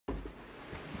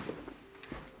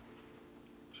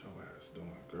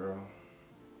Girl.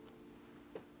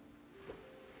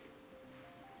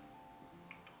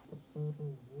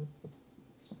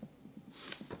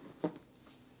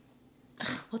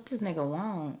 What this nigga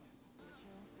want?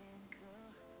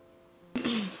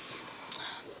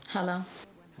 Hello?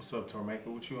 What's up, Tormaker?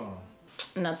 What you on?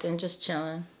 Nothing, just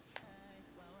chilling.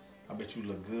 I bet you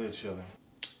look good chilling.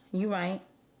 You right.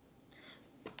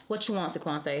 What you want,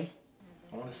 Sequante?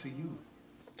 I want to see you.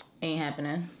 Ain't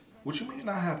happening. What you mean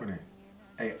not happening?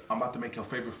 Hey, I'm about to make your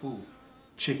favorite food.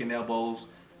 Chicken elbows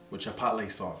with chipotle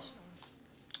sauce.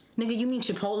 Nigga, you mean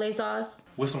Chipotle sauce?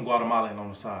 With some Guatemalan on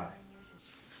the side.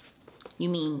 You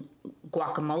mean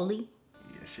guacamole?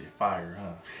 Yeah, shit fire,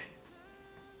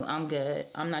 huh? I'm good.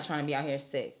 I'm not trying to be out here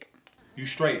sick. You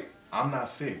straight. I'm not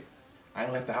sick. I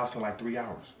ain't left the house in like 3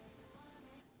 hours.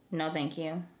 No, thank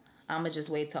you. I'ma just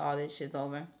wait till all this shit's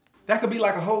over. That could be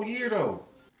like a whole year, though.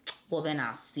 Well, then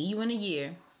I'll see you in a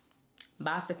year.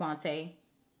 Bye, Sequante.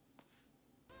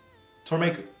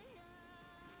 Tormaker.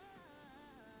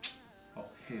 Oh,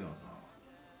 hell no.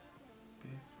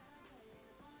 Bitch.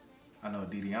 I know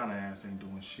Didiana ass ain't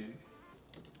doing shit.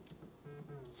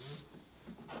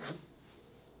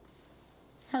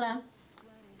 Hello.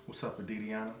 What's up with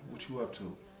Didiana? What you up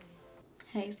to?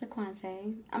 Hey,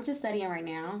 Sequante. I'm just studying right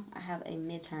now. I have a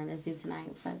midterm that's due tonight.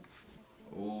 What's up?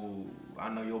 Oh, I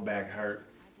know your back hurt.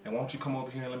 And won't you come over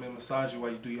here and let me massage you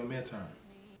while you do your midterm?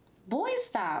 Boy,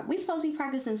 stop. We supposed to be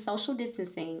practicing social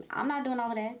distancing. I'm not doing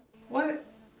all of that. What?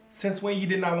 Since when you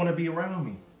did not want to be around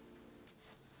me?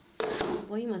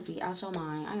 Boy, you must be out your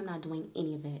mind. I am not doing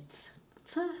any of that.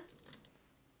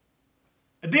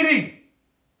 Diddy!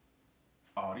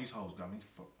 Oh, these hoes got me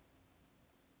fucked.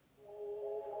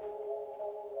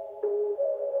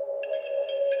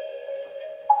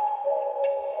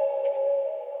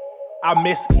 I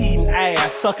miss eating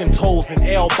ass, sucking toes and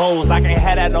elbows. I can't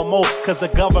have that no more, cause the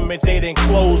government, they didn't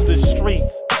close the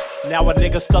streets. Now a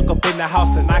nigga stuck up in the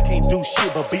house and I can't do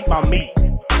shit but beat my meat.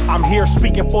 I'm here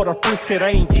speaking for the freaks that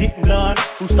ain't getting none,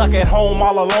 who stuck at home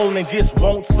all alone and just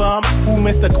want some, who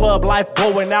miss the club life,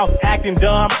 going out acting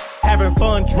dumb, having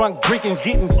fun, drunk, drinking,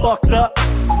 getting fucked up.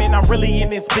 Man, I'm really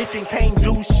in this bitch and can't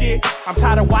do shit. I'm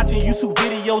tired of watching YouTube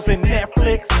videos and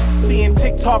Netflix, seeing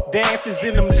TikTok dances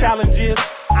in them challenges.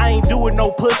 I ain't doing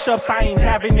no push-ups, I ain't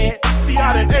having it. See,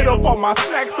 I done ate up all my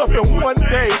snacks up in one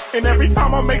day, and every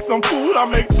time I make some food, I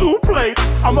make 2 plates.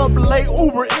 I'm up late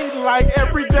Uber eating like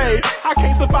every day. I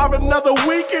can't survive another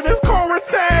week in this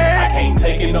quarantine. I can't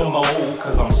take it no more,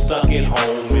 cause I'm stuck at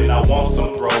home, and I want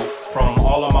some throat from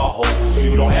all of my hoes.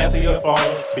 You don't answer your phone,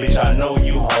 bitch, I know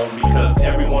you home, because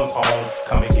everyone's home.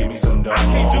 Come and give me some dough. I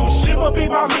can't do shit but beat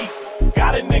my meat.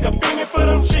 Got a nigga fiending for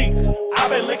them cheeks. I've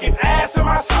been licking ass in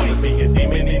my sleep. I'll be a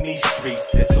demon in these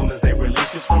streets. As soon as they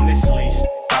release us from this leash,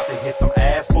 about to hit some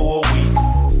ass for a week.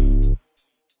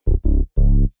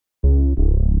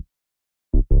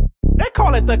 They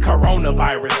call it the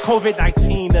coronavirus,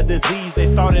 COVID-19, a disease. They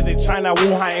started in China,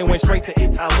 Wuhan, and went straight to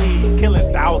Italy,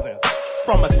 killing thousands.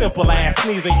 From a simple ass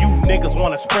sneeze, and you niggas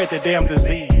wanna spread the damn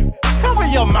disease. Cover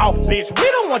your mouth, bitch.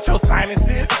 We don't want your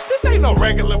sinuses. This ain't no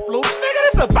regular flu,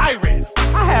 nigga, this a virus.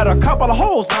 I had a couple of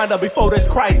hoes lined up before this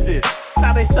crisis.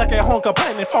 Now they stuck at home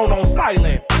complaining, phone on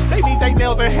silent. They need their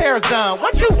nails and hairs done.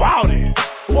 What you wildin'?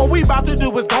 What we about to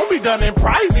do is gonna be done in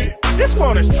private. This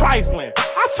world is trifling.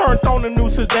 I turned on the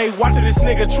news today watching this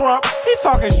nigga Trump. He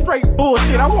talking straight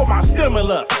bullshit. I want my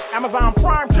stimulus. Amazon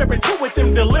Prime tripping too with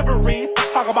them deliveries.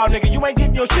 Talk about nigga, you ain't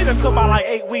getting your shit until about like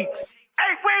 8 weeks.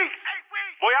 8 weeks!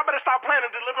 Boy, I better stop playing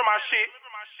and deliver my shit.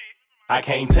 I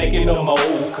can't take it no more,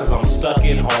 cause I'm stuck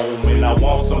at home, and I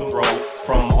want some throat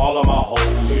from all of my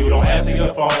hoes. You don't answer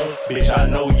your phone, bitch, I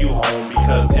know you home,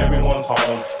 because everyone's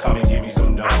home. Come and give me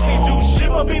some dough. I can't do shit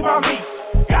but beat my meat.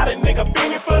 Got a nigga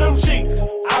fiending for them cheeks.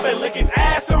 I've been licking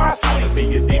ass in my sleep. I'll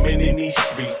be a demon in these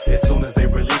streets. As soon as they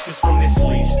release us from this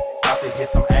leash, about to hit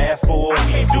some ass for a week.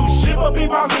 I can't do shit but beat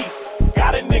my meat.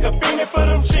 Got a nigga fiending for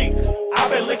them cheeks.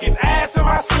 I've been licking ass in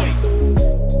my sleep.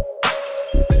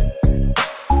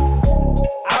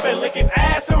 I've been licking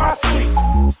ass in my sleep.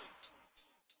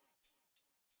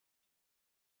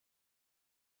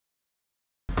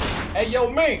 Hey, yo,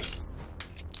 Minks,